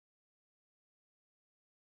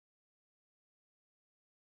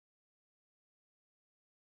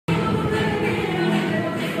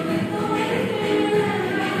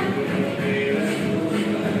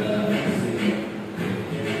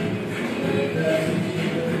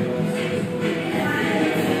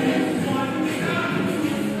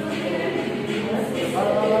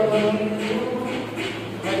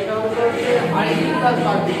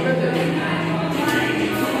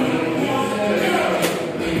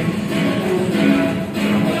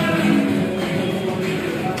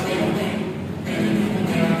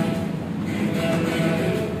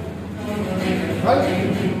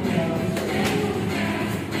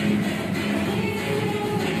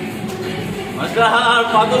Master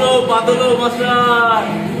পাতলো পাতলো master.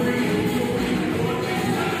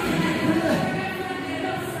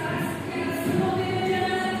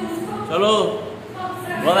 চলো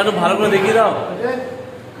গলা একটু ভালো করে দেখিয়ে দাও,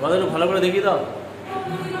 গলা একটু ভালো করে দেখিয়ে দাও,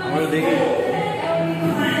 আমরা দেখি।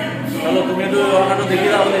 চলো তুমি একটু গলাটা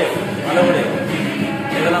দেখিয়ে দাও ওদের ভালো করে,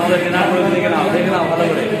 দেখে নাও ওদের ট্রেনার করে দেখে নাও, দেখে নাও ভালো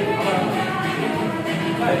করে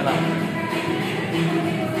দেখে নাও,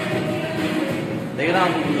 দেখে নাও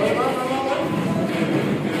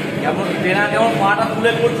কেমন ট্রেনার কেমন পাটা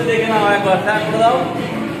তুলে করছে দেখে নাও, একবার ট্র্যাক করে দাও।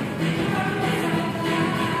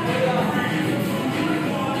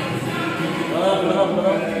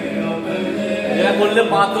 যেটা করলে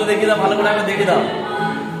পা তুলে দেখিয়ে দাও ভালো করে, একবার দেখে দাও,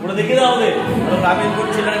 ওটা দেখিয়ে দাও ওদের। আমি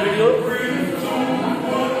করছি এখানে ভিডিও,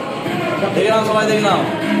 দেখে নাও সবাই, দেখে নাও।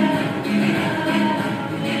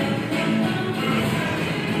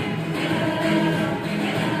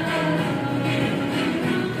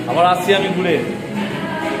 আবার আসছি আমি ঘুরে।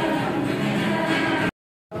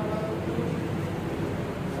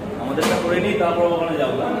 আমাদেরটা করে নিই তারপর ওখানে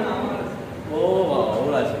যাবো। ও বাবা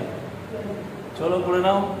ওর আছে, চলো করে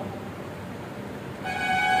নাও।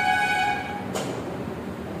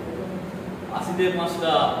 আসিতে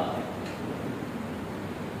 5টা।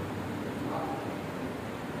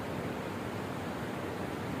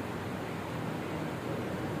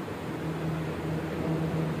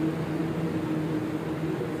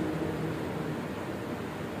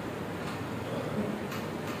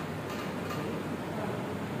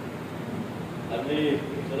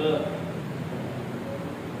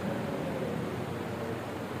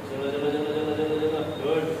 চলো চলো চলো চলো চলো চলো চলো,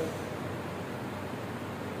 গুড।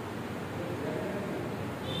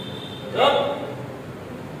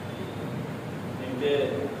 তিনটে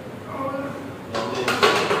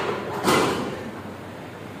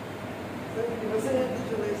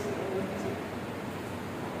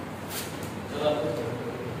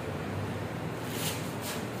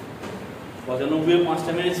চলো 95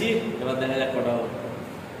 5টা মেরেছি, এবার দেখা যাক কটা হবে।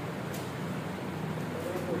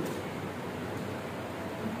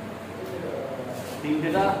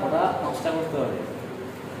 তিনটেটা ওটা 5টা করতে হবে,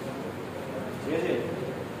 ঠিক আছে?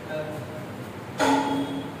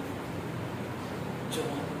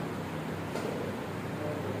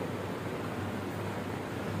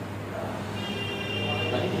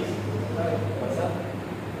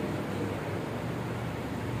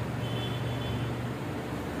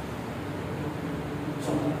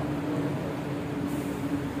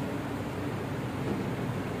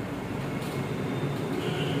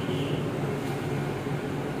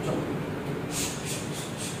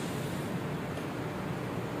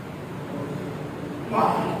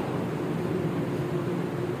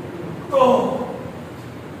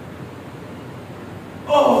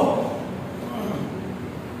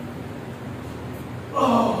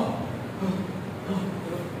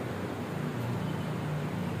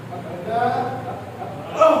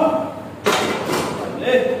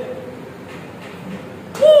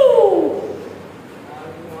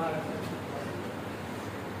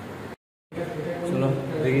 চলো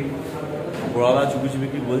দেখি বড়দা চুপি চুপি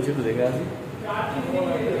কি বলছে, একটু দেখে আসি।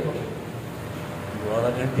 বড়দা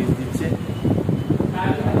কেন টিপস দিচ্ছে।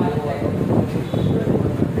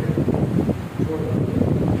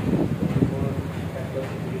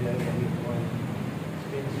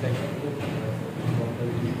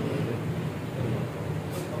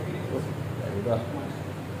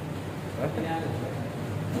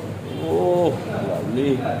 ও লাভলি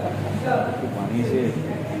বানিয়েছে।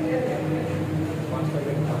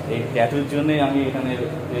 এই ট্যাটুর জন্যই আমি এখানে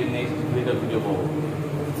নেক্সট ভিডিও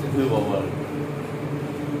পাবো, আর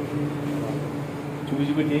চুপি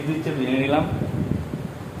চুপি টেস্ট দিচ্ছে, জেনে নিলাম।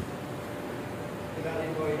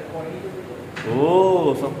 ও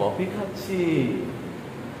সব কফি খাচ্ছি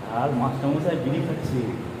আর মাস্টারমশাই বিড়ি খাচ্ছি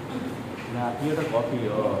না, কি ওটা কফি।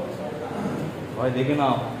 ও ভাই দেখে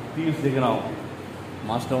নাও টিপস, দেখে নাও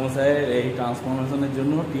মাস্টারমশাইয়ের এই ট্রান্সফরমেশনের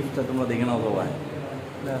জন্য টিপসটা তোমরা দেখে নাও সবাই।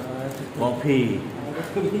 কফি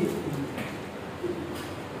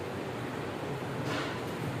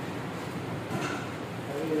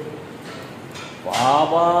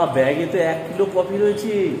বাবা, ব্যাগে তো 1 কিলো কফি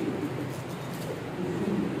রয়েছে,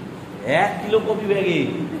 1 কিলো কফি ব্যাগে।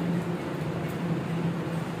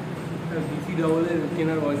 বিসি ডবলের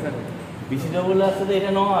কেনার পয়সা নেই। বিসি ডবলের সাথে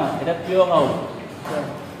এটা নয়, এটা পিওর আউট।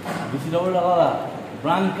 বিসি ডবল আলাদা,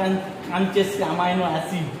 ব্রান কাঞ্চেস অ্যামাইনো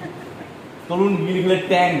অ্যাসিড, তরুণ গিলগিলের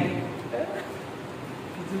ট্যাং,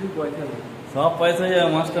 কিছু পয়সা নেই, সব পয়সা যাবে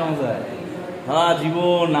মাস্টার মশাই। সারা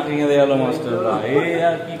জীবন নাকে গেঁদে গেল মাস্টাররা, এই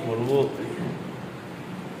আর কি করবো।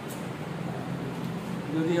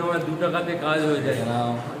 যদি আমার 2 টাকাতে কাজ হয়ে যায়,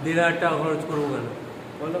 1,500 টাকা খরচ করবো কেন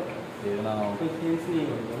বলো? দেখে নাও, সেন্স নেই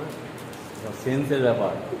বলবো না। সেন্সের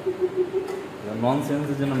ব্যাপার, নন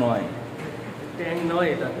সেন্সের জন্য নয়। ট্যাং নয়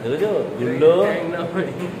এটা, দেখেছো গুল্লো ট্যাং নয়।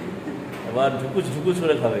 এবার ঝুকুচ ঝুকুচ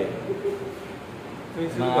করে খাবে। তুমি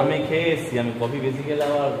না আমি খেয়ে এসছি, আমি কফি বেশি খেলে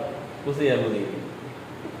আবার বসে যাবো দেখি।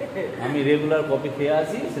 আমি রেগুলার কফি খেয়ে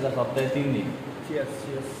আসি, সেটা সপ্তাহে 3 দিন। Cheers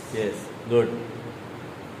cheers. Yes good.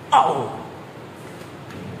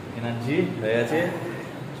 Energy হয়ে গেছে।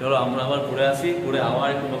 চলো আমরা আবার ঘুরে আসি, ঘুরে আবার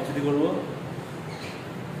একটু বকচিতি করবো।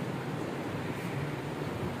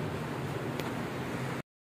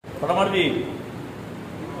 কটা মারবি?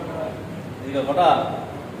 এদিকে কটা?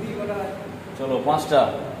 চলো 5টা।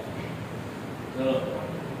 চলো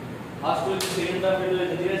ফার্স্ট হয়েছে, সেকেন্ডটা ফেল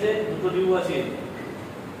হয়েছে, ঠিক আছে? দুটো ডিউ আছে,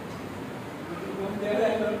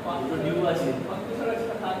 দুটো ডিউ আছে।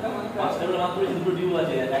 5টা করে মাত্র দুটো ডিউ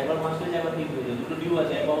আছে, একবার 5 হয়েছে, একবার 3 হয়েছে, দুটো ডিউ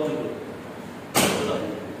আছে, একবার দুটো। চলো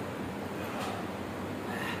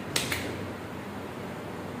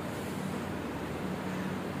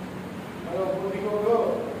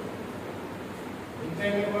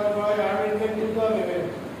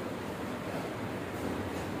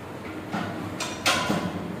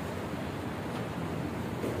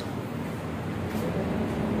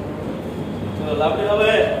চলো লাভলি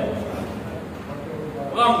হবে।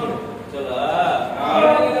 কম করে চলো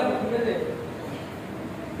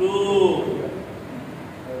 2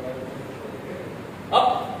 আপ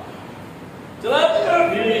চলো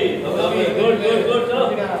 3 ওকে গুড গুড গুড চলো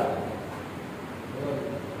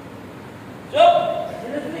চুপ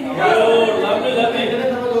লাভলি লাভলি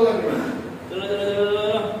চলো চলো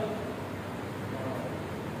চলো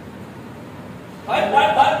fight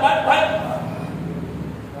fight fight fight fight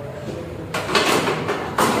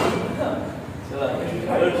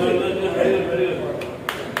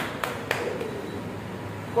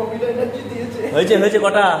হয়েছে হয়েছে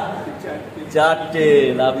কটা? 4টে।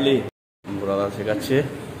 লাভলি। দাদা শেখাচ্ছে,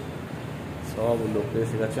 সব লোককে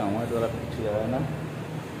শেখাচ্ছে, আমার তো তারা ঠিক হয় না।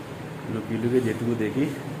 লুকিয়ে লুকিয়ে যেটুকু দেখি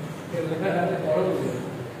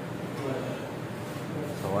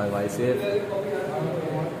সবাই বাইসের।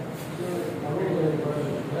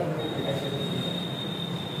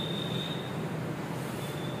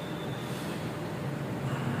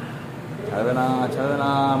 ছাড়বে না ছাড়বে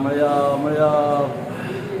না, মরে যাও মরে যাও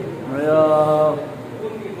মরে যাও।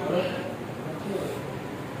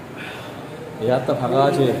 এই হাতটা ফাঁকা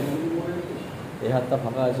আছে, এই হাতটা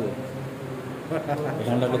ফাঁকা আছে,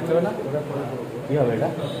 এখানটা করতে হবে না? কি হবে এটা?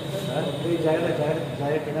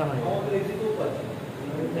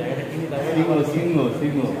 সিংহ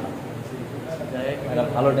সিংহ এটা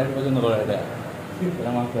ভালো ট্যাক্স পছন্দ করে, এটা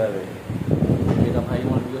এটা মারতে হবে। এটা ভাই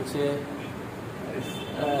আমার কি হচ্ছে?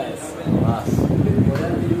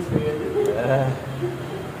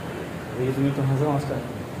 তুমি তো হাসো মাস্টার,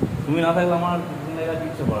 তুমি না থাকলে আমার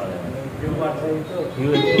কিচ্ছু করা যাবে না।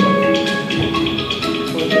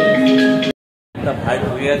 একটা ভাই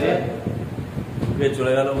ঢুকে গেছে, ঢুকে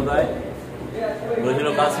চলে গেল বোধহয়। বলেছিল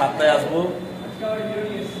কাল 7টায় আসবো।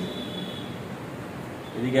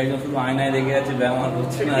 এদিকে একজন শুধু আয়নায় দেখে যাচ্ছে, ব্যায়াম আর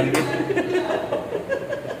হচ্ছে না আজকে।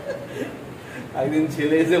 একদিন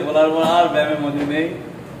ছেলে এসে বলার পর আর ব্যায়ামে মজা নেই।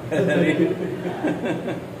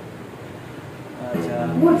 আচ্ছা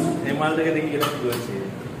এই মালটাকে দেখি এটা কি হচ্ছে।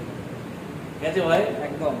 ঠিক আছে ভাই,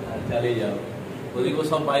 একদম চালিয়ে যাও। ওদিকে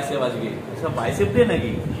সব বাইসেপ, আজকে সব বাইসেপ দিয়ে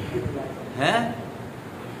নাকি? হ্যাঁ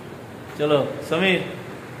চলো সমীর,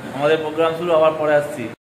 আমাদের প্রোগ্রাম শুরু, আবার পরে আসছি।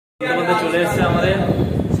 বলতে চলে এসছে আমাদের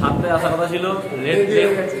 7টায় আসার কথা ছিল,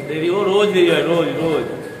 দেরি। ও রোজ দেরি হয়, রোজ রোজ।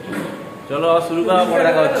 চলো আবার শুরু করা, পরে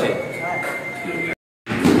দেখা হচ্ছে।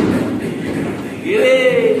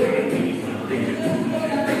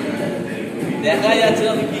 দেখা যাচ্ছে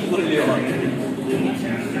না, কি করলি আমার?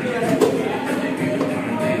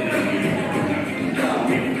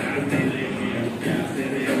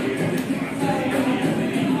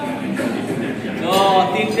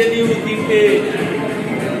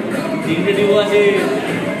 তিনটে ডিউ আছে।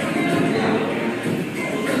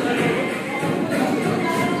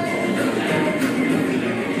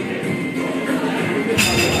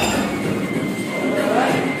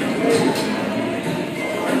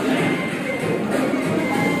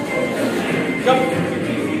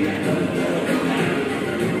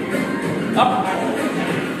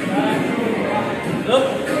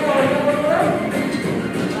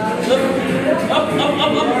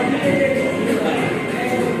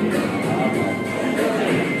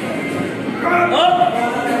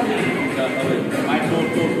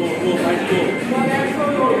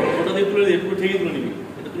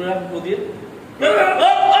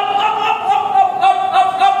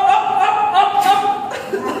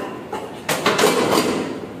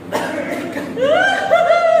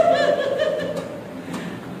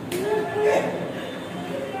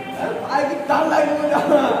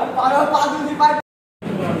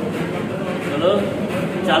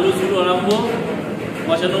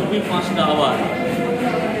 95 5টা আবার।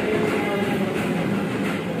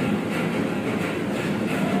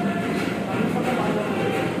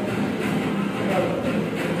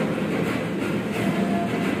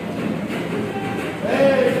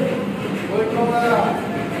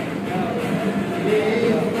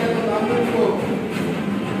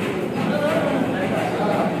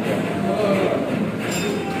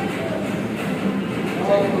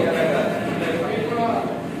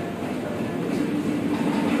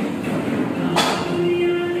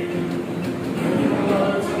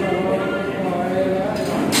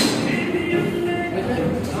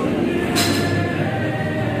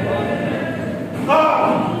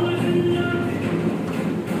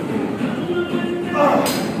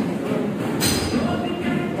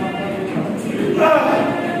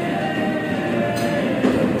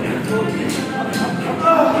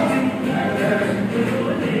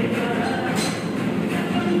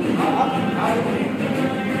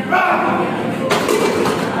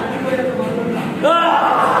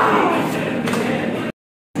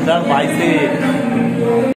 তার বাইসে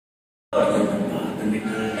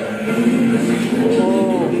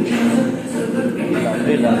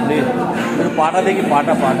পাটা দেখি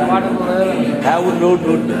পাটা পাটা হ্যাঁ উঠবে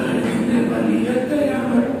উঠবে উঠবে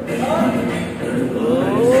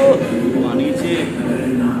বানিয়েছে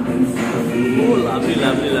ও লাভলি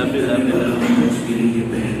লাভলি লাভলি লাভলি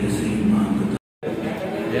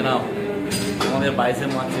নাও আমাদের বাইসে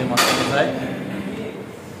মারছে মাছটা কোথায়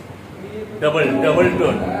ডবল ডবল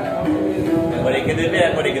টোন একবার এঁকে দেবে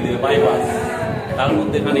একবার এঁকে দেবে বাইপাস তার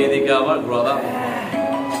মধ্যে এখানে এদিকে আবার গ্রদা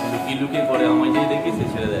লুকিয়ে লুকিয়ে করে আমায় যেই দেখি সে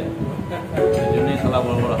ছেড়ে দেয় এই জন্যই খেলা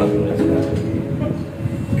বড় বড় হাত করেছে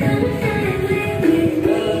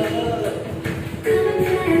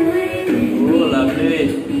ও লাগবে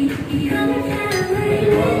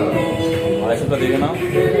বাইশটা দেখে নাও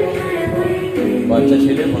বাচ্চা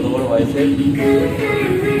ছেলে কত বড় বাইসে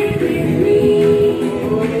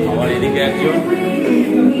আমার এদিকে একজন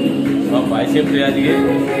সব বাইসেপ আজকে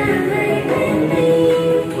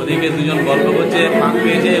ওদিকে দুজন গল্প করছে ফাঁক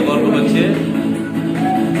পেয়েছে গল্প করছে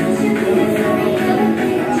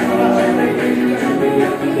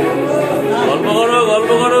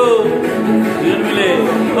গল্প করো দুজন মিলে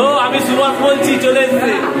ও আমি সুভাষ বলছি চলে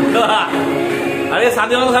এসছে আরে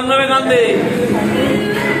স্বাধীনতা সংগ্রামে কান্দে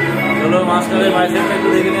চলো মাস্টারের বাইসেপটা একটু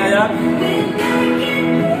দেখে নেওয়া যাক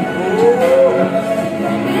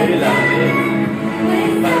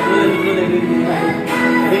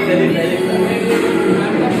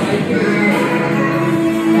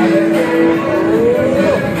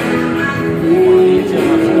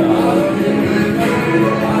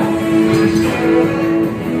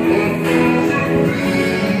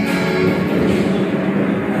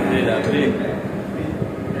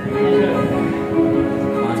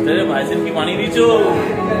মাস্টারের বাইসেপ কি বানিয়ে দিছো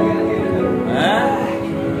হ্যাঁ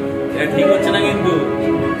এটা ঠিক হচ্ছে না কিন্তু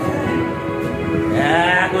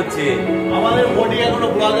করছে আমাদের বডি এখনো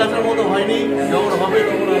ব্লগ আসার মতো হয়নি যখন হবে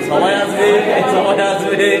তখন সবাই আসবে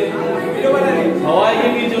সবাইকে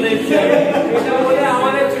নিয়ে চলে এসছে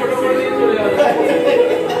আমাদের ছোট করে চলে যাবে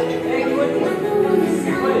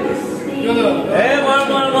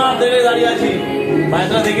দাঁড়িয়ে আছি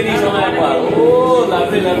বাইকটা দেখে নিই সময় একবার ও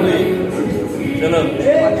লাগবে চলো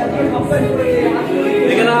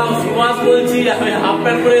দেখে নাও সুভাষ বলছি আমি হাফ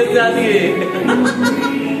প্যান্ট করে এসেছি আজকে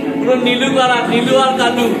পুরো নীলু আর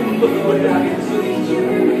কাদু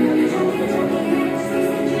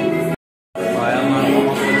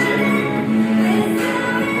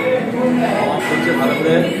ভালো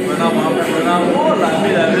করে ও লাগবে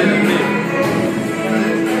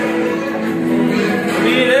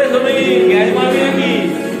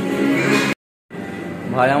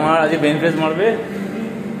ভাই আমার আজকে বেঞ্চ প্রেস মারবে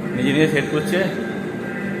নিজে সেট করছে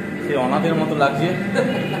সে অনাথের মতো লাগছে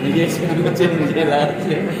নিজে সেট করছে নিজে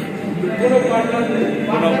লাগাচ্ছে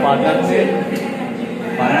কোনো পার্টনার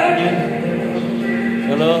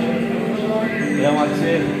চলো এরকম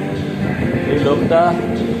আছে এই লোকটা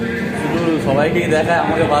শুধু সবাইকেই দেখায়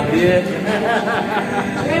আমাকে বাদ দিয়ে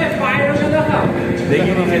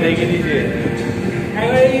দেখি নিয়েছে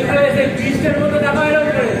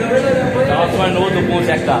যাওয়ার সময় নেবো তো পৌঁছ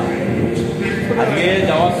একটা আজকে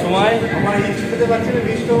যাওয়ার সময়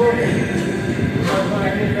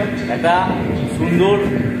একটা সুন্দর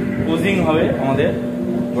পোজিং হবে আমাদের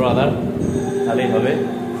ব্রাদার তাহলেই হবে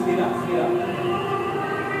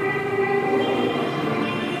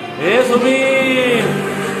এ সুমির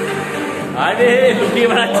আরে লুকিয়ে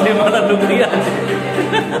বেড়াচ্ছে মাথা লুকিয়ে আছে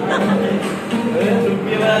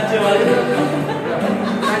লুকিয়ে বেড়াচ্ছে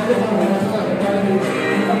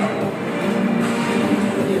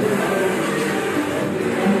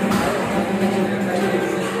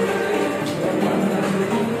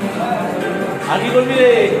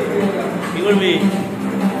কি করবি?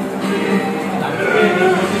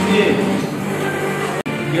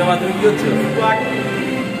 কি বাবা তুমি কি করছো?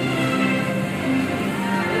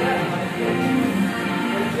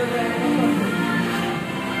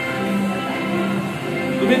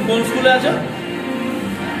 তুমি কোন স্কুলে আছো?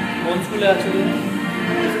 কোন স্কুলে আছো?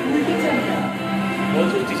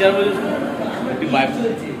 বলছো টিচার বলছো?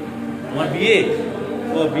 আমার বিয়ে?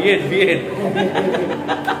 ও বিএড বিএড।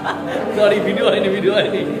 সরি ভিডিও হয়নি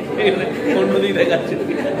অন্যদিকে দেখাচ্ছে।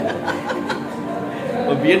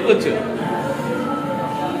 ও বিএড করছো?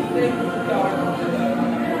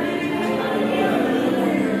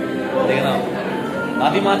 দেখে নাও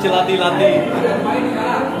লাদি মারছে লাদি লাদি।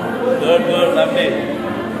 সামনে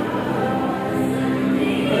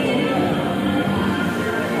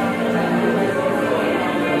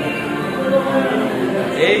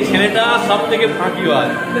এই ছেলেটা সব থেকে ফাঁকিবাজ,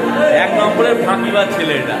 1 নম্বরের ফাঁকিবাজ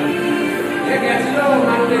ছেলে এটা।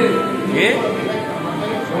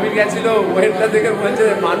 সমীর গেছিল ওয়েটটা দেখে বলছে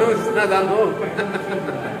মানুষ না জানো।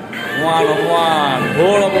 অপমান অপমান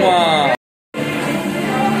ঘোর অপমান।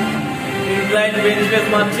 ইনক্লাইন বেঞ্চ প্রেস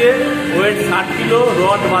মারছে, ওয়েট 60 কিলো,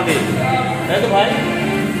 রড বাঁধে, তাই তো ভাই?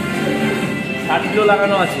 60 কিলো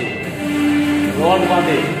লাগানো আছে, রড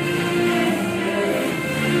বাঁধে।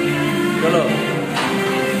 চলো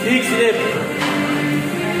 6 রেপ।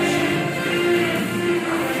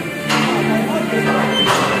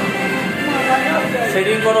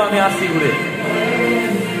 সেটিং করো, আমি আসছি ঘুরে।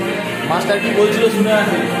 মাস্টার কি বলছিল শুনে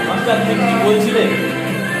আসি। মাস্টার তুমি কি বলছিলে?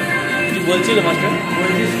 কি বলছিলে মাস্টার?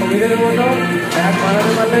 বলছি সমীরের মতো এক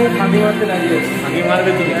মারাতে পারলে ফাঁকি মারতে লাগিয়ে ফাঁকি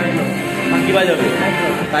মারবে তুমি? ফাঁকি বাজাবে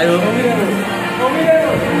তাই হোক।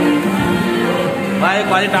 ভাই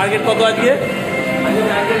কাজে টার্গেট কত আজকে?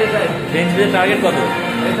 বেঞ্চের টার্গেট কত?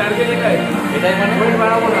 এটাই মানে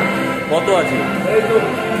কত আছে?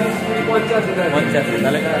 50।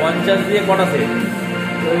 তাহলে 50 দিয়ে কটা সেট?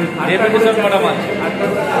 রেপিটেশন কটা মাছ?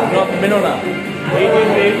 মেনো না 8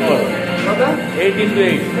 into 8 করো। 8 into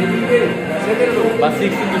 8 বা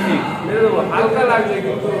 6 into 6। হালকা লাগছে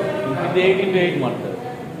কিন্তু 8 into 8 মারতে হবে।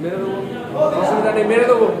 মেরে দেবো, অসুবিধা নেই, মেরে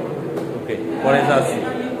দেবো। ওকে পরে আসছি।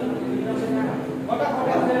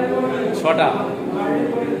 6টা।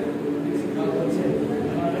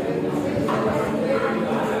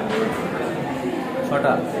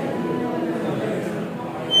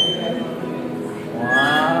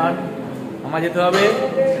 আমার যেতে হবে,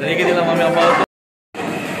 রেখে দিলাম আমি আপাতত।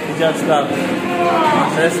 টিচার স্টাফ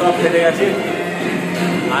মাস্টারের সব ফেটে গেছে,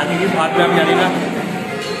 আর কি ফাটবে আমি জানি না।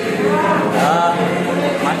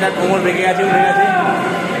 মাস্টার কোমর বেঁকে গেছে, উঠে গেছে।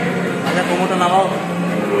 মাস্টার কোমরটা নামাও।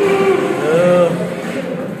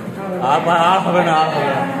 আর হবে না, আর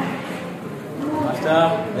হবে না। মাস্টার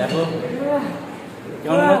দেখো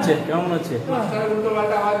কেমন মনে হচ্ছে? কেমন মনে হচ্ছে?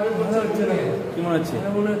 কি মনে হচ্ছে?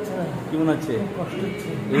 কি মনে হচ্ছে?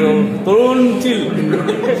 তরুণ চিল।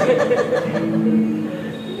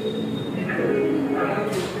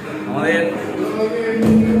 আমাদের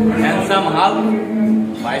হ্যান্ডসাম হাল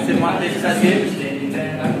 22-এর মাঠে এসেছে।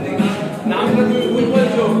 নামটা তুমি ভুল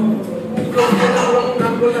বলছো।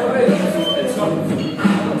 নাম বলতে হবে।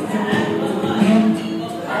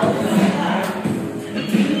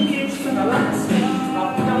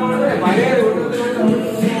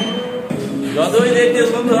 যতই দেখতে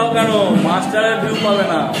সুন্দর হোক কেন, মাস্টারের ভিউ পাবে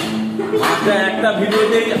না। মাস্টার একটা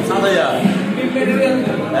ভিডিওতেই 7,000।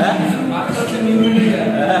 হ্যাঁ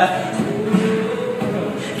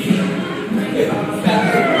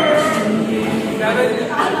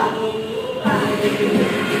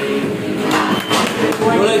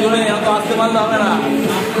জোরে জোরে এত আসতে পারলে হবে না।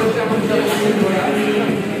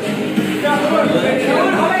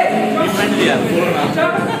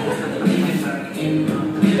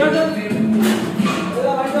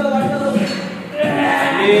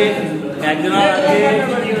 একজন আজকে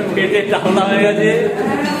পেটে চাওলা হয়ে গেছে,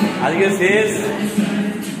 আজকে শেষ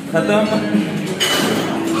খতম,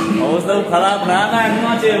 অবস্থা খারাপ। না না এখনো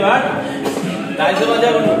আছে, এবার 250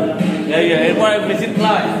 বাজাবো। এরপর মেশিন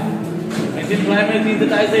ফ্লাই মেরে 3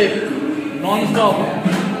 250 নন স্টপ।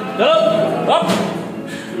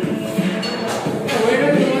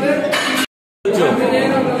 চলো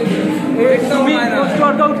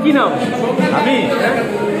কি নাম?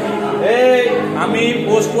 আমি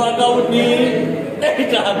পোস্ট ওয়ার্কআউট নিই,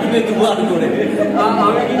 দিনে 2বার করে।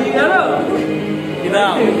 আমি কি নিই জানো? কি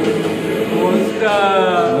নাম?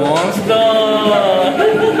 মনস্টার।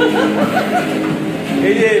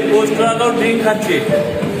 এই যে পোস্ট ওয়ার্কআউট ড্রিঙ্ক খাচ্ছে,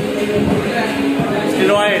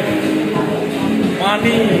 স্টেরয়েড,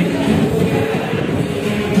 পানি।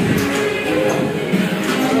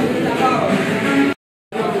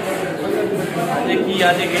 কি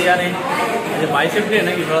আছে কে জানে। যে বাইসেপ ডে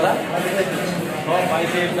নাকি দাদা? সব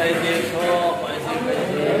বাইসেপ টাইসেপ, সব বাইসেপ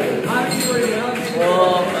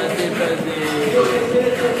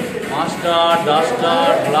মাস্টার, ডাস্টার,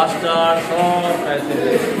 ব্লাস্টার, সব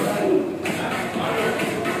টাইসেপ।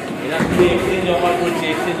 এরা শুধু এক্সচেঞ্জ অফার করছে,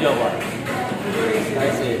 exchange offer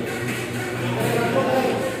tricep.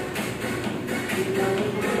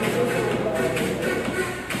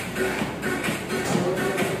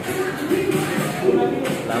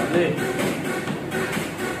 Lovely.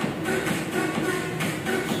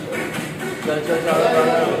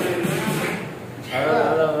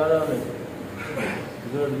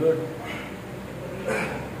 Good, good.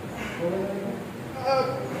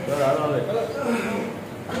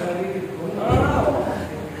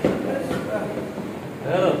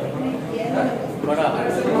 Hello. Bada.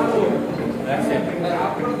 That's it.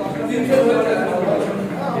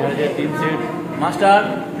 Here is 3 seat. Master.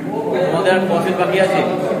 আমাদের আর কত বাকি আছে?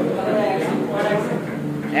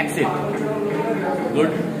 1 সেট। গুড,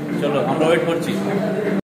 চলো আমরা ওয়েট করছি।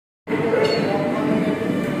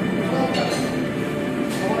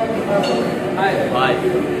 ভাই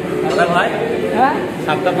দাদা ভাই, হ্যাঁ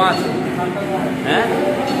 7:05। হ্যাঁ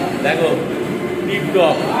দেখো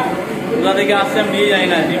টিপটপ, কোথা থেকে আসছে আমি নিয়ে যাই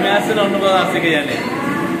না, জিমে আসছে না অন্য কোথাও আসছে কে জানে।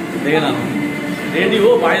 দেখে না রেডি, ও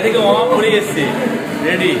বাইরে থেকে ওয়ার্ম পরে এসছে,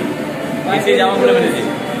 রেডি এসে জামা পরে বেরিয়েছে।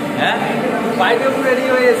 হ্যাঁ বাইরে রেডি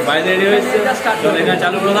হয়ে এসছে, এখানে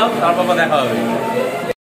চালু করে দাও, তারপর দেখা হবে।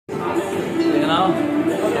 দেখে নাও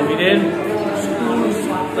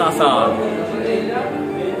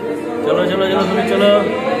চলো চলো চলো, তুমি চলো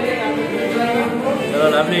চলো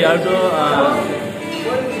লাভলি, আর তো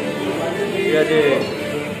ঠিক আছে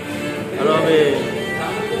ভালো হবে।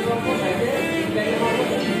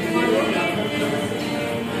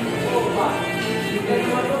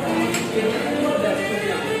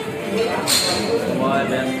 সবাই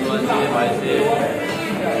ব্যস্ত আছে বাইরে,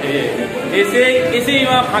 এসেই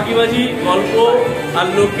ফাঁকিবাজি গল্প আর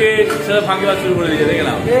লোকে সেটা ফাঁকিবাজ শুরু করে দিয়েছে। দেখে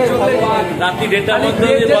নাও রাত্রি 1:30টার মধ্যে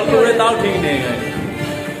গল্প করে, তাও ঠিক নেই।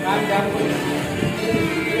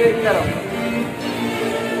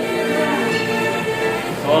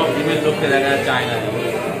 সব জিমের লোককে দেখা যাচ্ছে আয়না।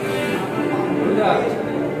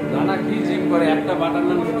 দাদা কি জিম করে? একটা বাটার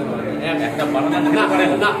নান খেতে পারে, একটা বাটার নান খেতে পারে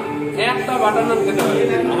না, একটা বাটার নান খেতে পারে।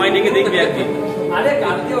 আমায় ডেকে দেখবি একদিন। আরে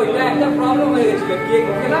কালকে ওইটা একটা প্রবলেম হয়ে গেছিল, কেক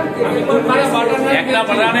খেলাম, একটা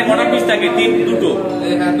বাটার নানে কটা পিস থাকে? দুটো।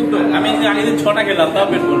 হ্যাঁ দুটো। আমি আগের দিন 6টা খেলাম, তাও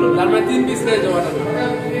পেট করলো। তার মানে 3 পিস খেয়েছো বাটার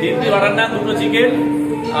নান। 3 পিস বাটার নান, 2টো চিকেন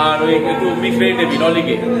আর ওই একটু মিক্স ভেজিটেবল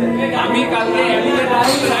অলিকে। আমি কালকে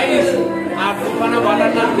রাইস আর 2খানা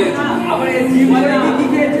বাটার নান খেয়েছি। আবার এই জিম করে কি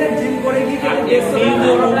খেয়েছে? জিম করে কি খেয়েছে?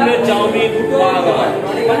 চাউমিন পাওয়া যায়।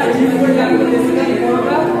 জিম করে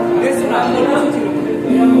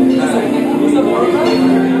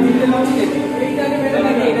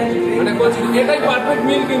মানে কোচিং, এটাই পারফেক্ট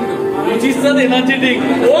মিল কিন্তু। রুচির সাথে এনার্জেটিক।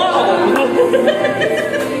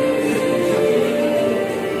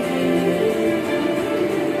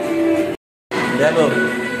 দেখো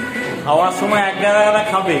খাওয়ার সময় এক গাদা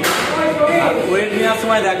খাবে, আর ওয়েট নেওয়ার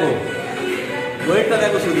সময় দেখো ওয়েটটা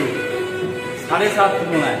দেখো শুধু 7.5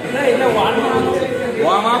 তুলনায়,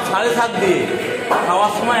 ওয়ার্ম আপ 7.5 দিয়ে,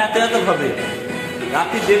 খাওয়ার সময় এত খাবে,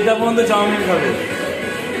 রাত্রি 1:30টা পর্যন্ত চাউমিন খাবে,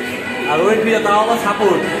 আর ওয়েট নিয়ে তাও আবার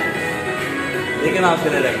সাপোর্ট। দেখে নাও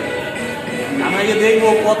ছেলে দেখে, আমি আগে দেখবো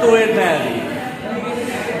কত ওয়েট নেয়। আর কি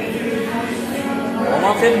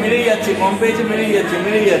আমার সেট মেরেই যাচ্ছে, কম পেয়েছে মেরেই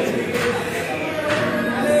যাচ্ছে।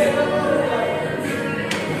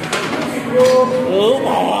 ও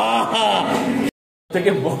বাবা,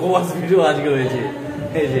 থেকে বকবাস ভিডিও আজকে হয়েছে।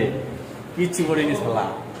 এই যে কিচ্ছু করিনি শালা,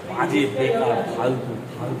 বাজে বেকার ফালতু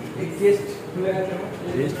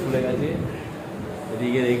টেস্ট খুলে গেছে।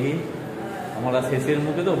 এদিকে দেখি আমরা শেষের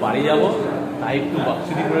মুখে তো বাড়ি যাব, তাই একটু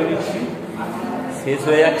বাক্সুটি করে দিচ্ছি, শেষ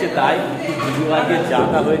হয়ে যাচ্ছে। তাই একটু ভিডিও আজকে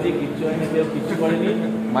যাতা হয়েছে, কিচ্ছু হয়নি, কেউ কিচ্ছু করেনি।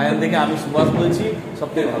 মায়ের থেকে আমি সুভাষ বলছি, সব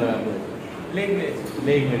থেকে ভালো ব্যাপার করেছি,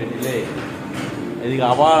 লেগ মেরেছি লেগ। এদিকে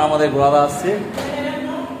আবার আমাদের গোড়াদা আসছে।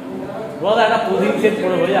 গোড়াদা একটা পোজিং সেট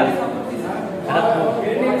করে হয়ে যাক,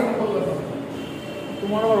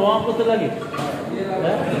 তোমার আবার ওয়ার্ম করতে লাগে,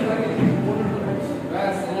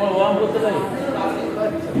 তোমার ওয়ার্ম করতে লাগে।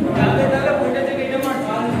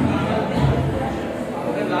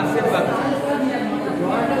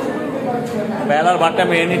 পেয়ালার বারটা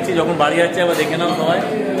মেরে নিচ্ছি, যখন বাড়ি যাচ্ছে আবার দেখে নাও সবাই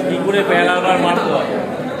কি করে পেয়ালার বার মারতে হয়।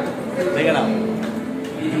 দেখে নাও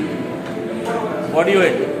বডি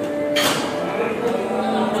ওয়েট,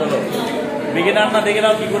 চলো বিগিনার না, দেখে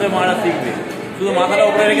নাও কি করে মারা শিখবে। শুধু মাথাটা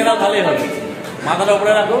উপরে রেখে দাও, তাহলেই হবে। মাথাটা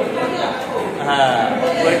উপরে রাখো, হ্যাঁ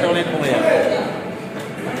ওয়েটটা অনেক কমে যাবে।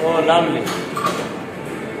 ও লাভলি,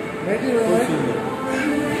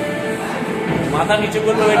 মাথা নিচু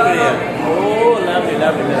করলে ওয়েট করে যাবে। ও লাভলি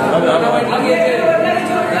লাভলি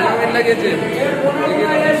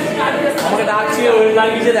আমাকে ডাকছে ওই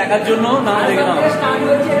লাগিয়েছে দেখার জন্য, না দেখে নাও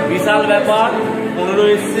বিশাল ব্যাপার। 15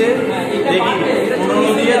 এসছে, দেখি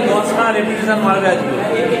 15 দিয়ে 10টা রেপুটেশন মারবে আজকে।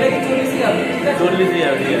 40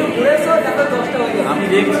 যাবে, আমি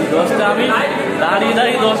দেখছি 10টা, আমি দাঁড়িয়ে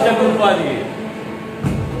 10টা করবো আজকে।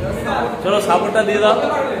 চলো সাপোর্টটা দিয়ে দাও।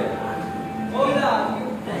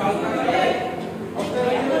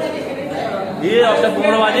 দিয়ে 10টা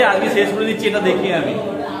 15 বাজে আজকে শেষ করে দিচ্ছি, এটা দেখি আমি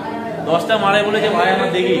 10টা মারে বলেছে ভাই আমার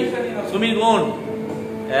দেখি। সুমির গুণ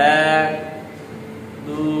 1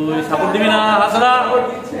 2 সাপোর্ট দিবি না হাসরা,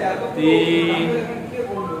 3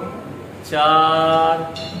 4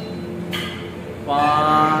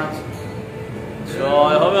 5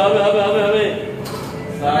 6 হবে হবে হবে হবে হবে।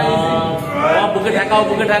 বুকে ঠেকাও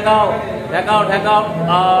বুকে ঠেকাও ঠেকাও ঠেকাও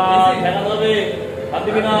ঠেকাতে হবে, হাত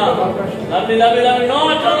দিবি না। Lovely lovely lovely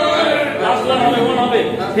last run হবে, মন হবে।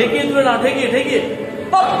 ঠেকিয়ে তুলে না, ঠেকিয়ে ঠেকিয়ে।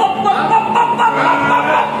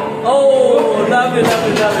 ও লাভলি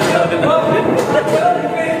লাভলি লাভলি লাভলি।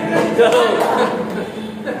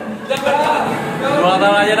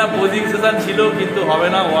 যেটা বোজিং সেশন ছিল কিন্তু হবে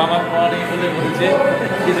না, ওয়ার্ম আপ করা নেই বলে বলছে,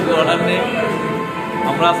 কিছু করার নেই।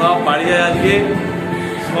 আমরা সব বাড়ি যাই আজকে।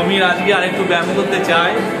 সমীর আজকে আরেকটু ব্যায়াম করতে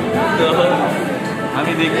চাই, তো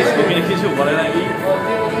আমি দেখি সমীর কিছু বলে নাকি।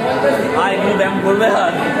 একটু ব্যায়াম করবে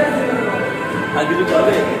আর কিছু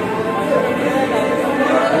করবে।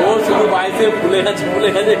 ও শুধু বাইসে ফুলে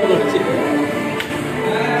গেছে করছে।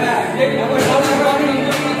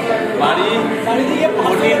 বাড়ি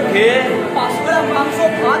প্রোটিন খেয়ে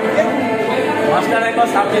মাস্টার একবার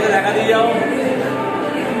সাবজেক্টে দেখা দিয়ে যাও।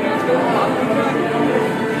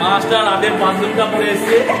 মাস্টার রাতের বাথরুমটা পরে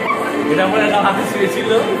এসছে, এটা পরে একটা হাতে শুয়েছিল,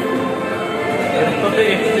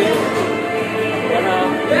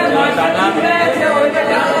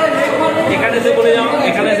 এখানে এসে বলে যাও,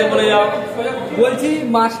 এখানে এসে বলে যাও। বলছি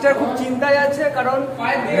মাস্টার খুব চিন্তায় আছে, কারণ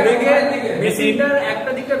মেশিনটার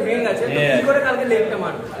একটা দিকটা ভেঙে গেছে, তো কি করে কালকে লেগটা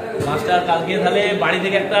মারবে। মাস্টার কালকে তাহলে বাড়ি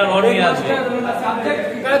থেকে একটা রড নিয়ে আসবে।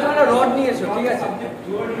 তোমরা রড নিয়ে এসো, ঠিক আছে।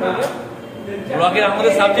 ব্লকের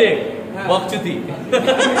আমাদের সাবজেক্ট বকচুতি।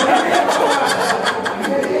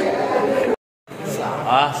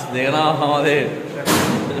 দেখে নাও আমাদের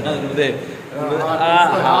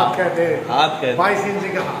हाथ कहते 22 इंच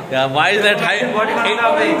का हाथ, 22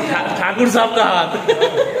 ठाकुर साहब का हाथ।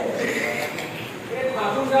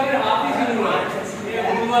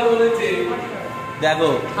 দেখো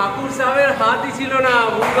ঠাকুর সাহেবের হাতই ছিল না,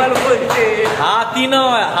 ভুলভাল বলছে। হাতই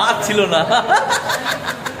নয়, হাত ছিল না।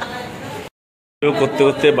 করতে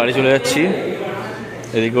করতে বাড়ি চলে যাচ্ছি।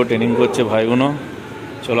 এদিকেও ট্রেনিং করছে ভাইগুলো।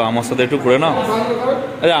 চলো আমার সাথে একটু করে নাও।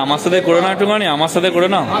 আরে আমার সাথে করে নাও একটুখানি, আমার সাথে করে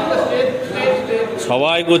নাও।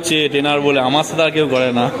 সবাই করছে ট্রেনার বলে, আমার সাথে আর কেউ করে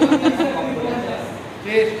না।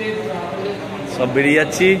 সব বেরিয়ে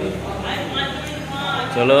যাচ্ছি।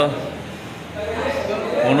 চলো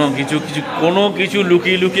কোনো কিছু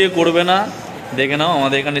লুকিয়ে লুকিয়ে করবে না, দেখে নাও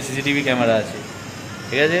আমাদের এখানে সিসিটিভি ক্যামেরা আছে,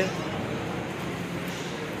 ঠিক আছে।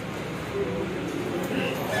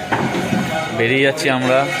 বেরিয়ে যাচ্ছি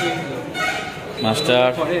আমরা। মাস্টার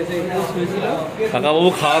কাকাবাবু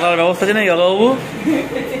খাওয়া দাওয়ার ব্যবস্থা আছে নাকি?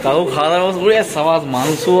 কাকাবু খাওয়া দাওয়ার ব্যবস্থা করে সাবাস,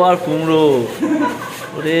 মাংস আর কুমড়ো।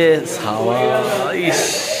 ওরে সাবাস,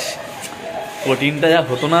 প্রোটিনটা যা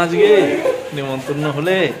হতো না আজকে নিমন্ত্রণ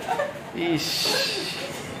হলে। ইস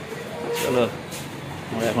চলো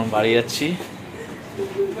আমরা এখন বাড়ি যাচ্ছি,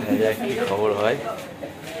 কি খবর হয়।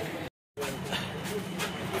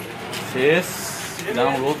 শেষ নাও,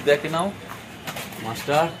 রোদ দেখে নাও।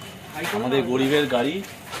 মাস্টার আমাদের গরিবের গাড়ি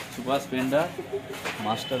সুপার স্প্লেন্ডার,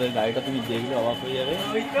 মাস্টারের গাড়িটা তুমি দেখলে অবাক হয়ে যাবে।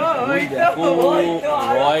 দেখো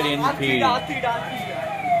royal Enfield,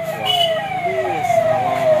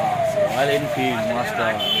 royal Enfield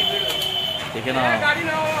master, দেখে নাও।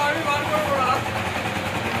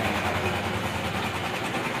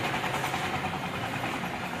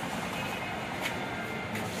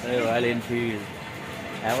 রয়্যাল এনফিল্ড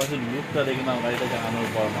একবার শুধু লুকটা দেখে নাও, গাড়িটা চালানোর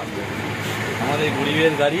পর মাত্র। আমাদের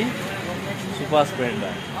গরিবের গাড়ি সুপার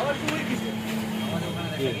স্প্লেন্ডার।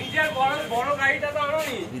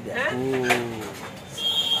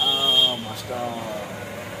 মাস্টার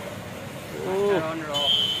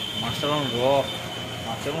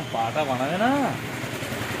পাটা বানাবে না,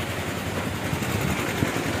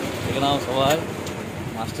 দেখে নাও সবাই।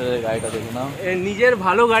 মাস্টারের গাড়িটা দেখে নাও। নিজের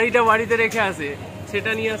ভালো গাড়িটা বাড়িতে রেখে আসে,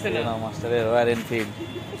 সেটা নিয়ে আসে না। মাস্টারের রয়্যাল এনফিল্ড,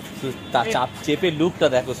 তার চাপ চেপে লুকটা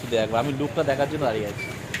দেখো শুধু একবার। আমি লুকটা দেখার জন্য দাঁড়িয়ে আছি,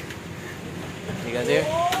 ঠিক আছে।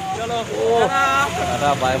 চলো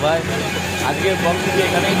টাটা বাই বাই। আজকের ব্লগ থেকে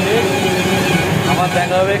এখানেই শেষ, আবার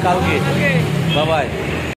দেখা হবে কালকে। Bye bye.